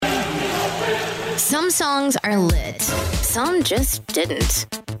Some songs are lit, some just didn't.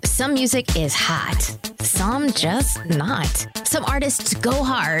 Some music is hot, some just not. Some artists go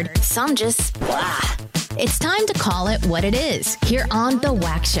hard, some just blah. It's time to call it what it is here on The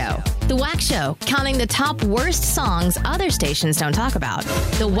Whack Show. The Whack Show, counting the top worst songs other stations don't talk about.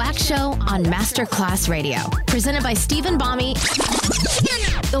 The Whack Show on Masterclass Radio. Presented by Stephen Bommy.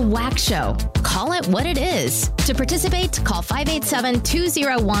 The Whack Show. Call it what it is. To participate, call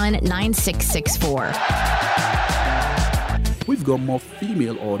 587-201-9664. We've got more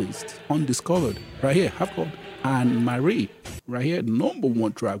female artists undiscovered. Right here, I've got Anne-Marie. Right here, number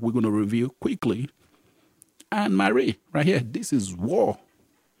one track we're going to review quickly. Anne-Marie, right here, this is War.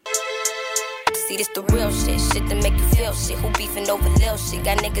 See, this the real shit, shit that make you feel shit. Who beefing over lil shit?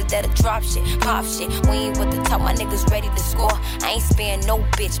 Got niggas that'll drop shit, pop shit. We ain't with the top, my niggas ready to score. I ain't sparing no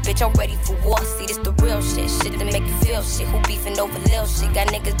bitch, I'm ready for war. See, this the real shit, shit that make you feel shit. Who beefing over lil shit? Got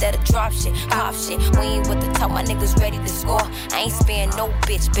niggas that'll drop shit, pop shit. We ain't with the top, my niggas ready to score. I ain't sparing no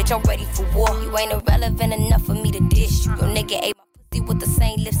bitch, I'm ready for war. You ain't irrelevant enough for me to dish you. Your nigga ate my pussy with the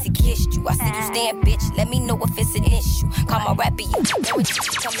same lips he kissed you. I see you stand, bitch, let me know if it's an issue. Call my rapper, you come and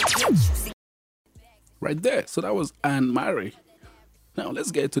get you. See, Right there. So that was Anne-Marie. Now let's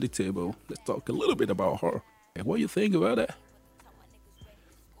get to the table. Let's talk a little bit about her. And what do you think about that?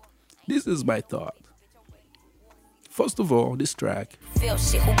 This is my thought. First of all, this track. Feel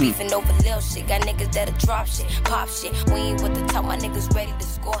shit, who beefing over lil shit? Got niggas that'll drop shit, pop shit. We ain't with the top, my niggas ready to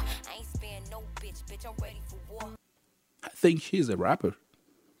score. I ain't sparing no bitch, I'm ready for war. I think she's a rapper.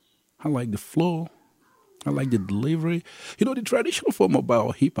 I like the flow. I like the delivery. You know, the traditional form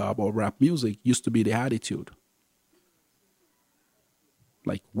about hip-hop or rap music used to be the attitude.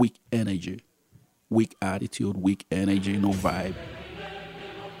 Like weak energy. Weak attitude, weak energy, no vibe.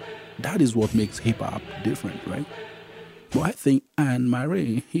 That is what makes hip-hop different, right? But I think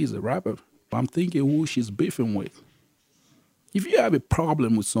Anne-Marie, he's a rapper. I'm thinking who she's beefing with. If you have a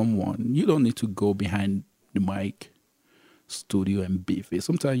problem with someone, you don't need to go behind the mic studio and beef it.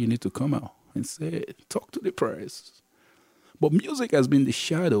 Sometimes you need to come out and say, talk to the press. But music has been the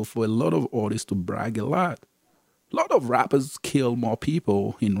shadow for a lot of artists to brag a lot. A lot of rappers kill more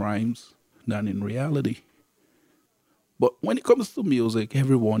people in rhymes than in reality. But when it comes to music,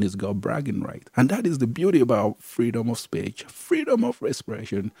 everyone has got bragging right. And that is the beauty about freedom of speech, freedom of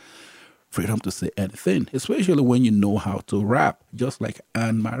expression, freedom to say anything, especially when you know how to rap, just like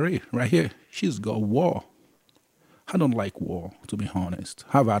Anne-Marie right here. She's got war. I don't like war, to be honest.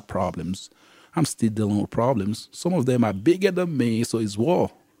 I've had problems. I'm still dealing with problems. Some of them are bigger than me, so it's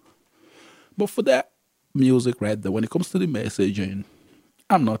war. But for that music right there, when it comes to the messaging,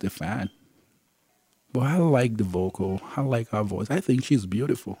 I'm not a fan. But I like the vocal. I like her voice. I think she's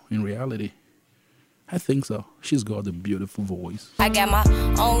beautiful in reality. I think so. She's got a beautiful voice. I got my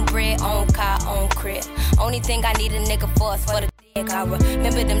own bread, own car, own crib. Only thing I need a nigga for is for the dick. I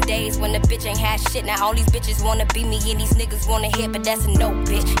remember them days when the bitch ain't had shit. Now all these bitches wanna be me and these niggas wanna hit, but that's a no,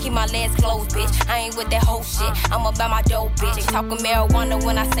 bitch. Keep my legs closed, bitch. I ain't with that whole shit. I'm about my dough, bitch. They talking marijuana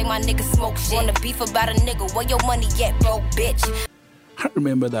when I say my niggas smoke shit. Wanna beef about a nigga? Where your money at, bro, bitch? I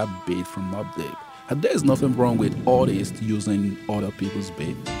remember that beat from Update. And there's nothing wrong with artists using other people's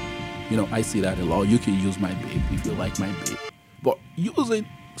beat. You know, I see that a lot. You can use my beat if you like my beat. But using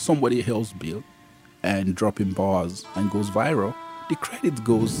somebody else's beat and dropping bars and goes viral, the credit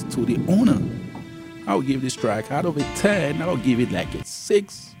goes to the owner. I'll give this track out of a 10, I'll give it like a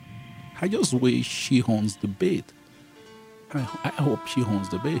 6. I just wish she owns the beat. I hope she owns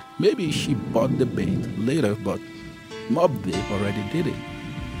the beat. Maybe she bought the beat later, but Mobb Deep already did it.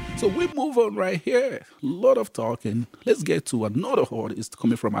 So we move on right here. A lot of talking. Let's get to another artist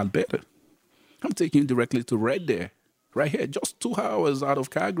coming from Alberta. I'm taking you directly to Red Deer. Right here, just 2 hours out of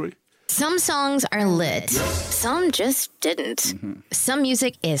Calgary. Some songs are lit, some just didn't. Some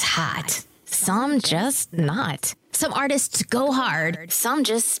music is hot, some just not. Some artists go hard, some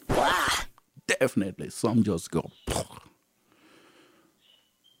just blah. Definitely, some just go.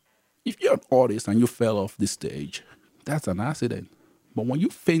 If you're an artist and you fell off the stage, that's an accident. But when you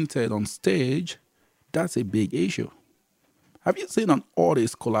fainted on stage, that's a big issue. Have you seen an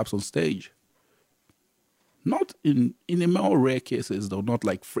artist collapse on stage? Not in the more rare cases, though, not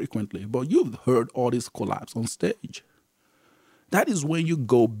like frequently, but you've heard artists collapse on stage. That is when you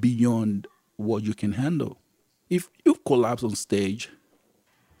go beyond what you can handle. If you collapse on stage,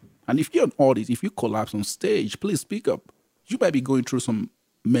 and if you're an artist, if you collapse on stage, please speak up. You might be going through some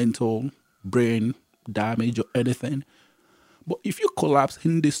mental, brain damage or anything. But if you collapse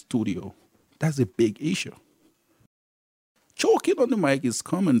in the studio, that's a big issue. Choking on the mic is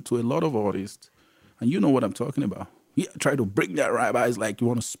common to a lot of artists. And you know what I'm talking about. Yeah, try to bring that right by. It's like you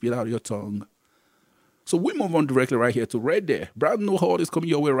want to spit out your tongue. So we move on directly right here to Red There. Brand new artist coming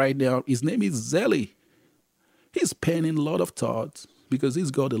your way right now. His name is Zelly. He's penning a lot of thoughts because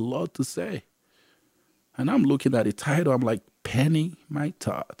he's got a lot to say. And I'm looking at the title, I'm like, penning my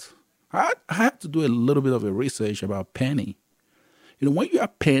thoughts. I had to do a little bit of a research about penning. You know, when you are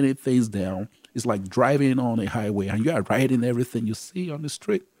penning things down, it's like driving on a highway and you are writing everything you see on the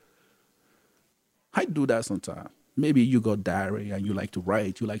street. I do that sometimes. Maybe you got diary and you like to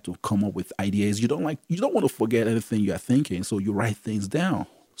write, you like to come up with ideas. You don't want to forget anything you are thinking, so you write things down.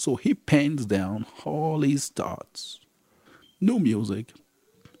 So he pens down all his thoughts. New music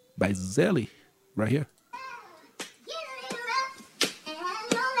by Zelly right here.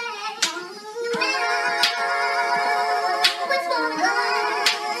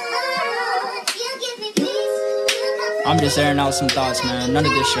 I'm just airing out some thoughts, man. None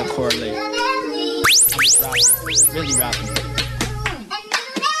of this shit correlate. I'm just rapping, really rapping.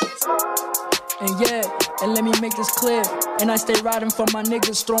 And yeah, and let me make this clear. And I stay riding for my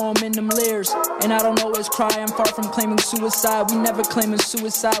niggas, throw them in them layers. And I don't always cry, I'm far from claiming suicide. We never claiming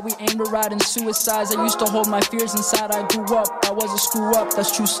suicide, we aim to ride in suicides. I used to hold my fears inside, I grew up. I was a screw up,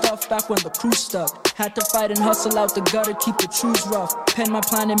 that's true stuff, back when the crew stuck. Had to fight and hustle out the gutter, keep the truths rough. Pen my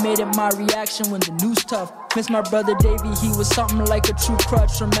plan and made it my reaction when the news tough. Miss my brother Davey, he was something like a true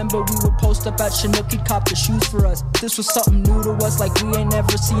crutch. Remember we would post up at Chinook, he'd cop the shoes for us. This was something new to us, like we ain't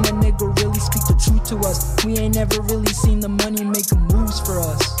never seen a nigga really speak the truth to us. We ain't never really seen the money making moves for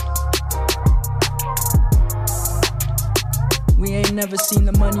us. We ain't never seen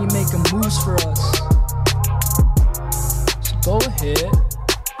the money making moves for us. So go ahead.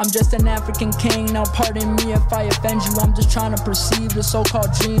 I'm just an African king, now pardon me if I offend you. I'm just trying to perceive the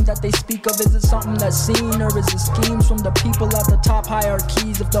so-called dream that they speak of. Is it something that's seen, or is it schemes from the people at the top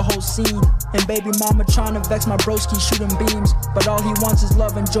hierarchies of the whole scene? And baby mama trying to vex my broski, shooting beams. But all he wants is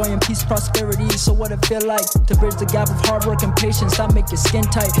love and joy and peace, prosperity. So what it feel like to bridge the gap of hard work and patience? I make your skin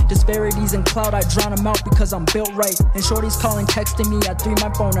tight. Disparities in cloud, I drown them out because I'm built right. And shorty's calling, texting me at 3,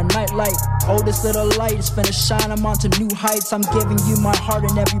 my phone a nightlight. Oldest little light is finna shine, I'm on to new heights. I'm giving you my heart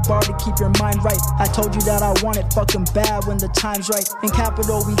and every bar to keep your mind right. I told you that I want it fucking bad when the time's right. In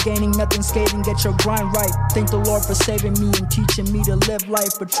capital we gaining, nothing scathing, get your grind right. Thank the Lord for saving me and teaching me to live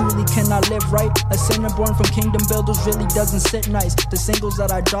life, but truly cannot live right. A sinner born from kingdom builders really doesn't sit nice. The singles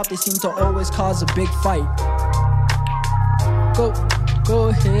that I drop, they seem to always cause a big fight. Go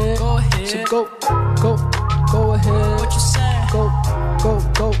ahead, go ahead. So go ahead. What you saying? Go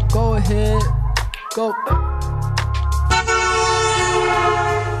ahead. Go ahead. Go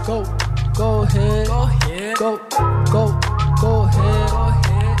ahead. Go ahead.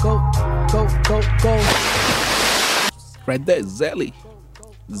 Go. Right there, Zelly.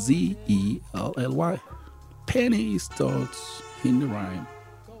 Zelly. Penny starts in the rhyme.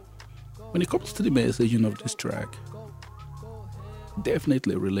 When it comes to the messaging of this track,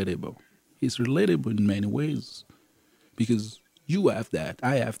 definitely relatable. It's relatable in many ways because you have that,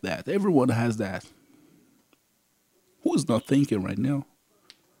 I have that, everyone has that. Who's not thinking right now?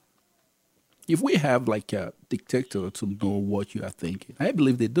 If we have like a detector to know what you are thinking, I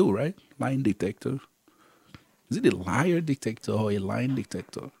believe they do, right? Lying detector. Is it a liar detector or a lying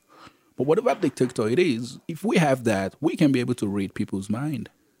detector? But whatever detector it is, if we have that, we can be able to read people's mind.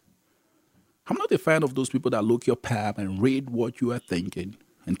 I'm not a fan of those people that look your palm and read what you are thinking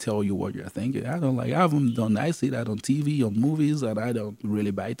and tell you what you are thinking. I see that on TV, on movies, and I don't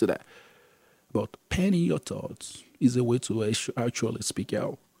really buy into that. But penning your thoughts is a way to actually speak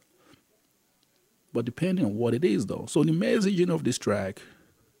out. But depending on what it is, though. So the messaging of this track,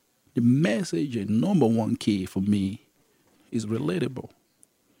 the messaging, number one key for me, is relatable.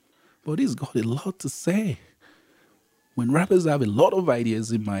 But it's got a lot to say. When rappers have a lot of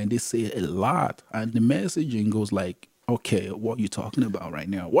ideas in mind, they say a lot. And the messaging goes like, okay, what are you talking about right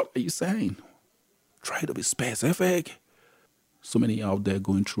now? What are you saying? Try to be specific. So many out there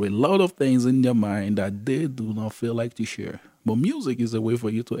going through a lot of things in their mind that they do not feel like to share. But music is a way for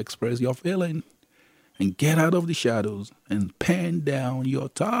you to express your feeling and get out of the shadows and pen down your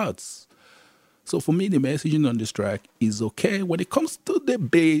thoughts. So for me, the messaging on this track is okay. When it comes to the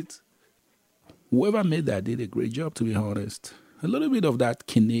beat, whoever made that did a great job, to be honest. A little bit of that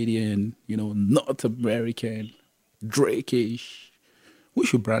Canadian, North American, Drake-ish. We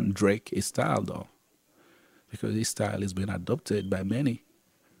should brand Drake a style, though, because his style has been adopted by many.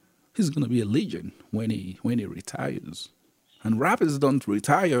 He's going to be a legend when he retires. And rappers don't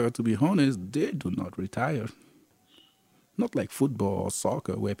retire, to be honest. They do not retire. Not like football or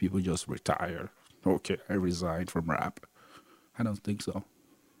soccer where people just retire. Okay, I resigned from rap. I don't think so.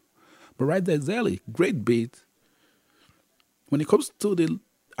 But right there, Zelly, great beat. When it comes to the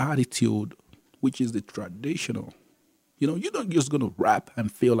attitude, which is the traditional. You know, you're not just going to rap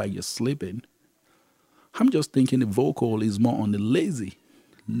and feel like you're sleeping. I'm just thinking the vocal is more on the lazy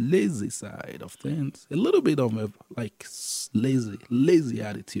side of things. A little bit of a like lazy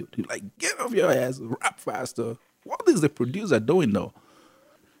attitude. You're like, get off your ass, rap faster. What is the producer doing though?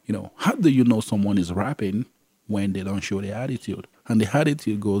 You know, how do you know someone is rapping when they don't show the attitude? And the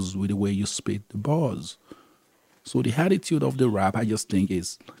attitude goes with the way you spit the bars. So the attitude of the rap, I just think,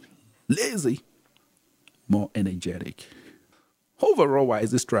 is lazy, more energetic. Overall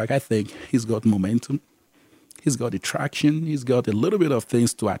wise, this track, I think he's got momentum. He's got the traction. He's got a little bit of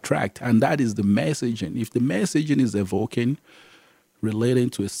things to attract. And that is the messaging. If the messaging is evoking, relating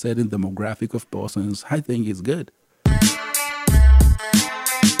to a certain demographic of persons, I think it's good.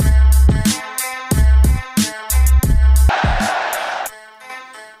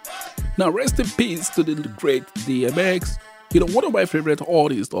 Now, rest in peace to the great DMX. You know, one of my favorite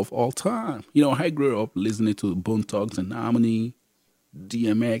artists of all time. You know, I grew up listening to Bone Thugs and Harmony,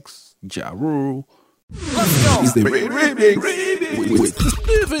 DMX, Ja Rule. Let's go. It's the remix with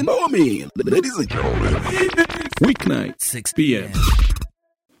Stephen Omi. Ladies and gentlemen, weeknight, 6 p.m.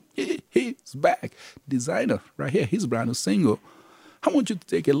 He's back. Designer, right here, his brand new single. I want you to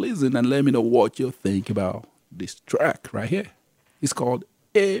take a listen and let me know what you think about this track right here. It's called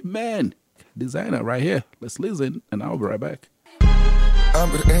Amen. Designer right here. Let's listen and I'll be right back. I'm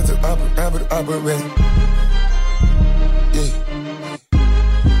the answer, I'm the operate. Yeah.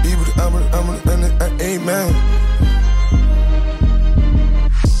 I'm amen.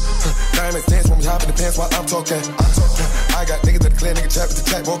 Diamond dance when we hop in the pants while I'm talking. I got niggas that clear, nigga chat with the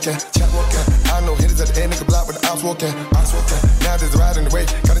chat walking. I know hitters at the end, nigga block with the ops walking. Now there's a ride in the way,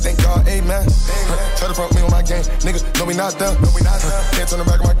 gotta thank God, amen. Try to front me on my game, niggas know we not done. Can't turn the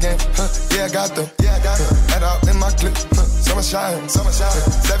back of my game, yeah, I got them. Head out in my clip, summer shine. 7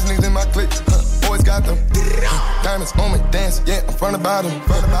 niggas in my clip, always got them. Diamonds on me, dance, yeah, I'm front about them.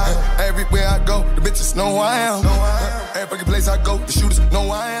 Everywhere I go, the bitches know who I am. Every fucking place I go, the shooters know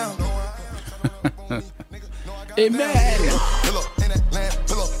who I am. Amen. Amen.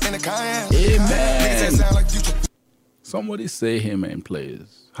 Somebody say amen,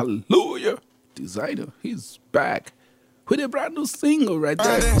 please. Hallelujah. Designer, he's back with a brand new single right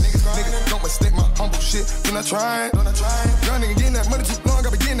there. Nigga, don't mistake my humble shit. You're not trying. Young nigga getting that money too long. I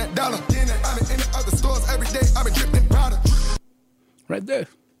been getting that dollar. I've been in the other stores every day. I've been dripping powder. Right there.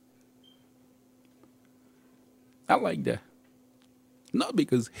 I like that. Not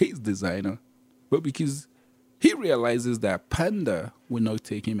because he's designer, but because he realizes that Panda will not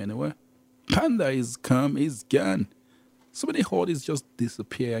take him anywhere. Panda is come, is gone. So many artists just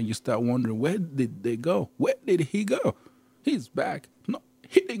disappear and you start wondering, where did they go? Where did he go? He's back. No,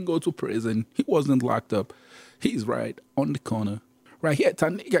 he didn't go to prison. He wasn't locked up. He's right on the corner. Right here,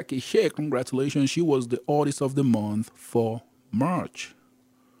 Tanika Kishe, congratulations. She was the artist of the month for March.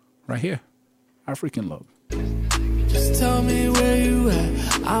 Right here, African Love. Just tell me where you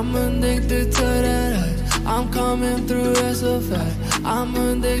at. I'm addicted to that ass. I'm coming through, that's a fact. I'm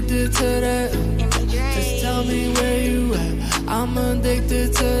addicted to that. Just tell me where you at. I'm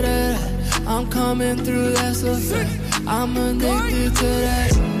addicted to that ass. I'm coming through, that's a fact. I'm addicted to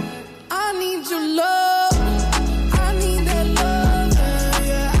that. I need your love. I need that love.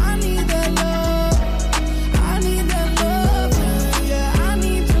 Yeah, I need that love. I need that love. Yeah, I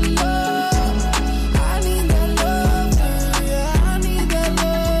need your love. I need that love. Yeah, I need that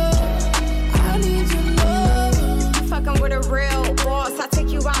love. I need your love. Fucking with a real boss. I take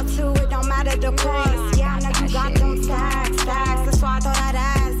you out too. It don't matter the cost. Yeah, I know you got them stacks. That's why I thought I'd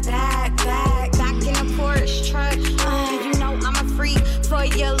ask back in a Porsche truck. You know I'm a freak for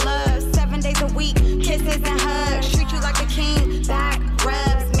your love. 7 days a week, kisses and hugs. Treat you like a king. Back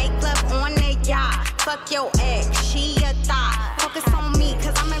rubs, make love on the yacht. Fuck your ex, she a thought. Focus on me,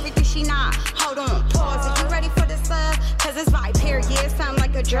 cause I'm everything she not. Hold on, pause. Are you ready for this love? Cause it's vibe here, yeah, it sound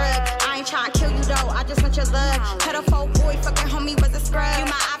like a drug. I ain't tryna kill you though, I just want your love. Pedophile boy, fucking homie was a scrub. You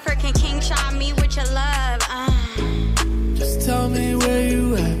my African king, try me with your love. Just tell me where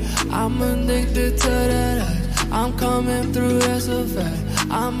you at. I'm addicted to that ass. I'm coming through, that's a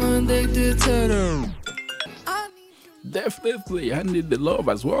fact. I'm addicted to them. Definitely, I need the love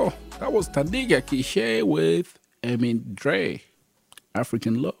as well. That was Tanika Kishe with Emin Dre,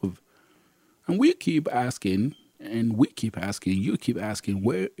 African Love. And we keep asking, you keep asking,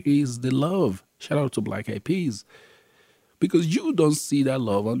 where is the love? Shout out to Black Eyed Peas. Because you don't see that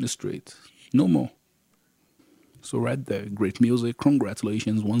love on the street. No more. So right there, great music.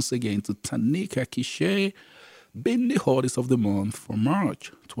 Congratulations once again to Tanika Kishe, being the artist of the month for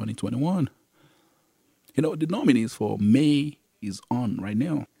March 2021. You know, the nominees for May is on right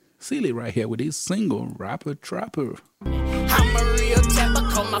now. Silly right here with his single, Rapper Trapper. I'm a real tapper,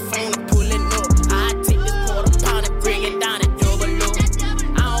 call my phone and pull it up. I take this quarter pound and bring it down and double up.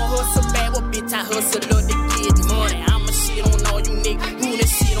 I don't hustle bad, but bitch, I hustle up to get money. I'ma shit on all you niggas who done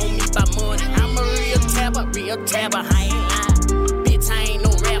shit on me by money. I'm a real tapper, I ain't lying. Bitch, I ain't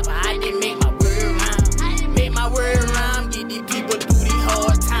no rapper, I just make my word rhyme. Make my word rhyme, get these people through these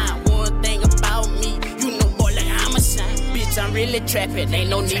hard times. One thing about me, you know more like I'ma shine. Bitch, I'm really trapping, ain't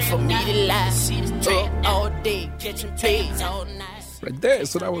no need for me to lie. All day, catching plays all night. Right there,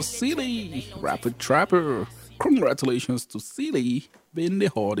 so that was Silly, Rapper Trapper. Congratulations to Silly being the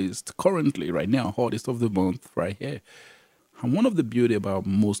hardest, currently, right now, hardest of the month, right here. And one of the beauty about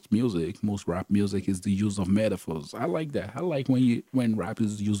most music, most rap music, is the use of metaphors. I like that. I like when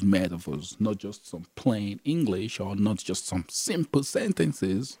rappers use metaphors, not just some plain English or not just some simple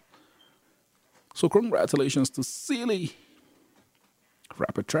sentences. So congratulations to Silly,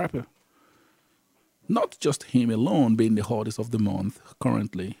 Rapper Trapper. Not just him alone being the hardest of the month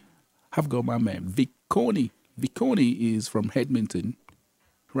currently. I've got my man Viconi. Viconi is from Edmonton.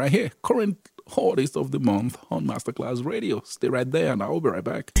 Right here, current hardest of the month on Masterclass Radio. Stay right there and I'll be right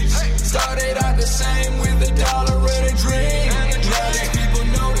back. Started out the same with $1 and a dream. Now these people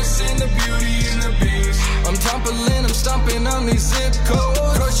noticing the beauty in the beast. I'm tumbling, I'm stomping on these zip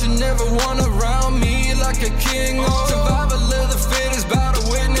codes. Crushing everyone around me like a king. Survival of the fittest, about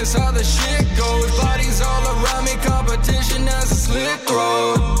to witness how the shit goes. Bodies all around me, competition as a slick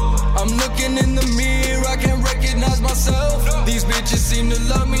road. I'm looking in the mirror, I can't recognize myself. These bitches seem to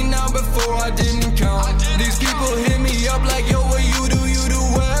love me now, before I didn't count. These people hit me up like, yo, what you do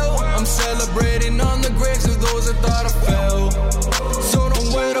well. I'm celebrating on the graves of those that thought I fell. So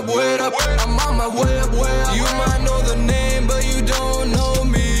don't wait up, I'm on my way up. You might know the name, but you don't know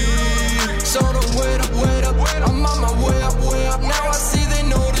me. So don't wait up, I'm on my way up. Now I see they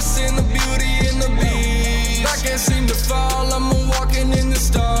noticing the beauty in the beast. I can't seem to fall, I'm walking in the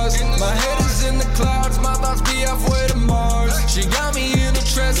stars. My head is in the clouds, my thoughts be halfway to Mars. She got me in a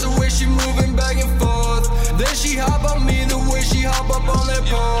trance, the way she moving back and forth. Then she hop on me, the way she hop up on that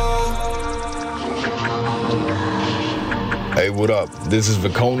pole. Hey, what up? This is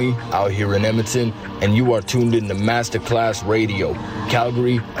Viconi out here in Edmonton, and you are tuned in to Masterclass Radio,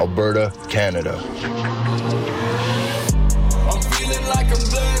 Calgary, Alberta, Canada. I'm feeling like I'm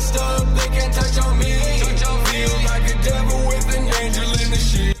blessed up, they can't touch on me. Feel like a devil with an angel in the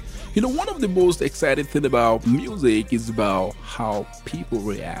shit. You know, one of the most exciting things about music is about how people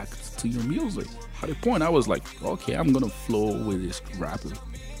react to your music. At the point I was like, okay, I'm gonna flow with this rapper.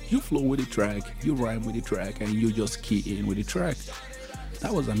 You flow with the track, you rhyme with the track, and you just key in with the track.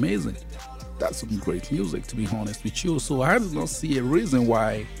 That was amazing. That's some great music, to be honest with you. So I do not see a reason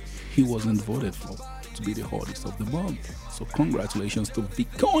why he wasn't voted for to be the hardest of the month. So congratulations to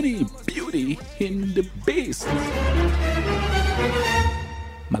Viconi, beauty in the beast.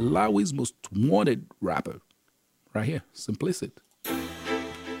 Malawi's most wanted rapper. Right here, Simplicit.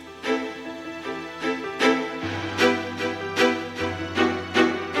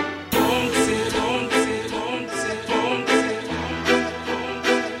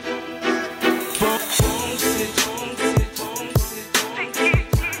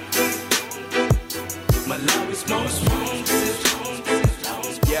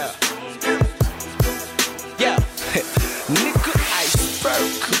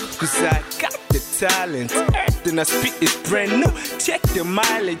 Talent, everything I spit is brand new. Check the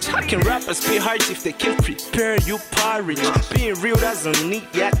mileage. How can rappers be hard if they can prepare you porridge? Being real doesn't need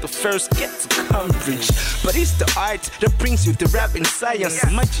yet to first get to coverage. But it's the art that brings you the rap in science.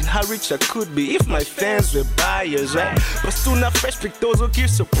 Imagine how rich I could be if my fans were buyers, right? But still not fresh pick those who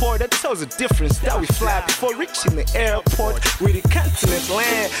give support. That tells the difference that we fly before reaching the airport. With the continent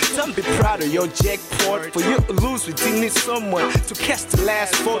land, don't be proud of your jackpot. For you to lose, we do need someone to cast the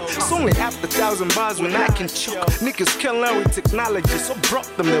last vote. It's only after 1,000 bars when I can choke. Niggas can learn with technology, so brought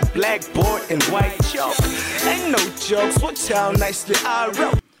them the blackboard and white chalk. Ain't no jokes, watch how nicely I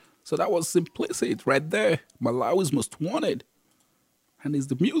wrote. So that was Simplicit right there. Malawi's most wanted. And it's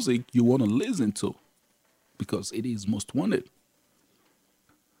the music you want to listen to because it is most wanted.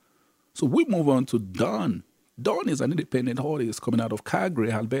 So we move on to Dawn. Dawn is an independent artist coming out of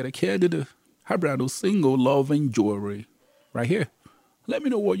Calgary, Alberta, Canada. Her brand new single, Love and Jewelry, right here. Let me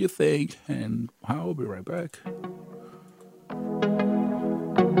know what you think, and I'll be right back.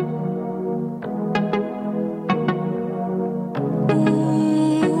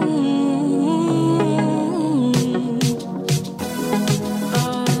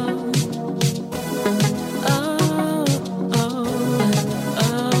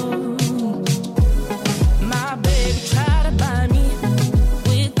 My baby tried to buy me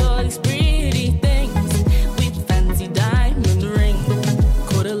with all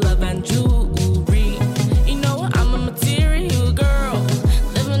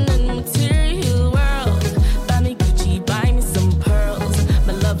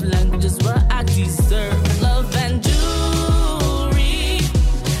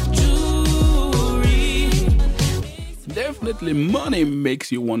the money makes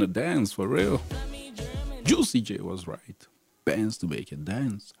you want to dance for real. Juicy J was right. Bands to make it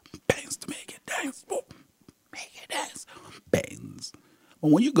dance. Bands to make it dance. Make it dance. Bands.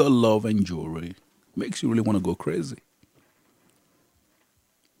 But when you got love and jewelry, makes you really want to go crazy.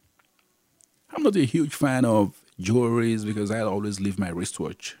 I'm not a huge fan of jewelries because I always leave my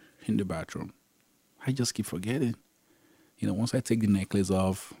wristwatch in the bathroom. I just keep forgetting. Once I take the necklace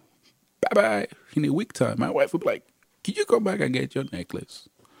off, bye-bye. In a week time, my wife will be like, can you come back and get your necklace?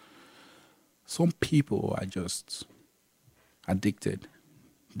 Some people are just addicted.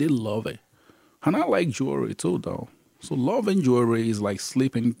 They love it. And I like jewelry too, though. So love and jewelry is like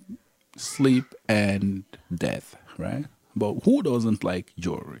sleep and death, right? But who doesn't like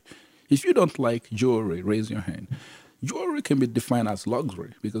jewelry? If you don't like jewelry, raise your hand. Jewelry can be defined as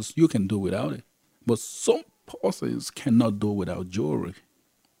luxury because you can do without it. But some persons cannot do without jewelry.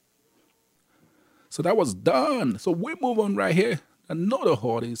 So that was done. So we move on right here. Another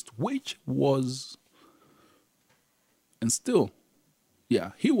artist, which was, and still,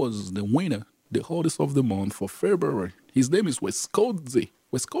 he was the winner, the artist of the month for February. His name is Westcozy.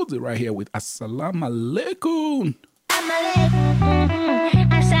 Westcozy right here with Assalamu Alaikum.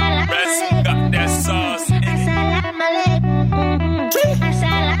 Rest got that sauce in it.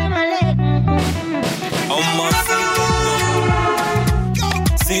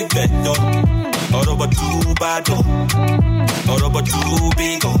 See that Oro but too bad, oro but too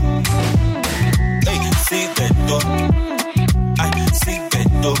big. Hey, see that I see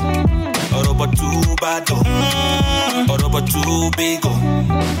that oro but too bad, oro but too big.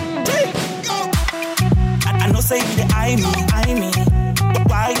 I know say you the I me, but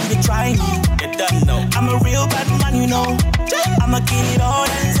why you the try me? You don't know. I'm a real bad man, I'ma kill it all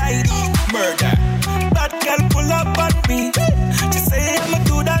anxiety, murder. Bad girl pull up on me, just say I'ma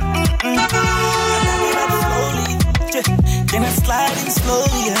do that. Then I slide in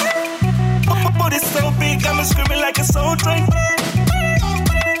slowly, but it's so big, I'm screaming like a soul train.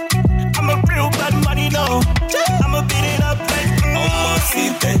 I'm a real bad man, I'ma beat it up like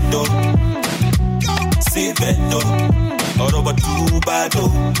see that oro but too bad,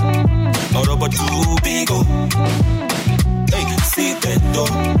 oro but too big. Hey, see that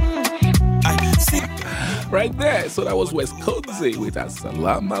I see. Right there, so that was Westcozy with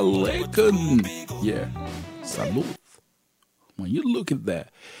Assalamu Alaikum. Yeah, salute. When you look at that,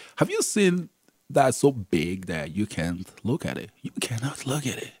 have you seen that so big that you can't look at it? You cannot look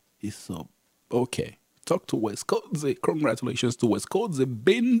at it. It's so okay. Talk to Westcozy. Congratulations to Westcozy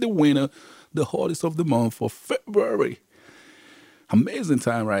being the winner, the artist of the month for February. Amazing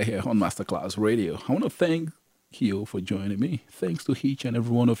time right here on Masterclass Radio. I want to thank you for joining me. Thanks to each and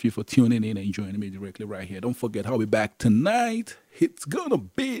every one of you for tuning in and joining me directly right here. Don't forget, I'll be back tonight. It's gonna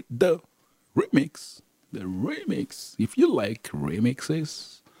be the remix. The remix. If you like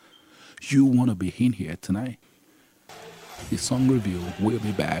remixes, you want to be in here tonight. The song review will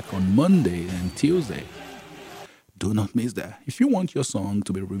be back on Monday and Tuesday. Do not miss that. If you want your song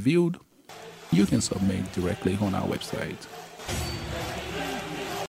to be reviewed, you can submit directly on our website.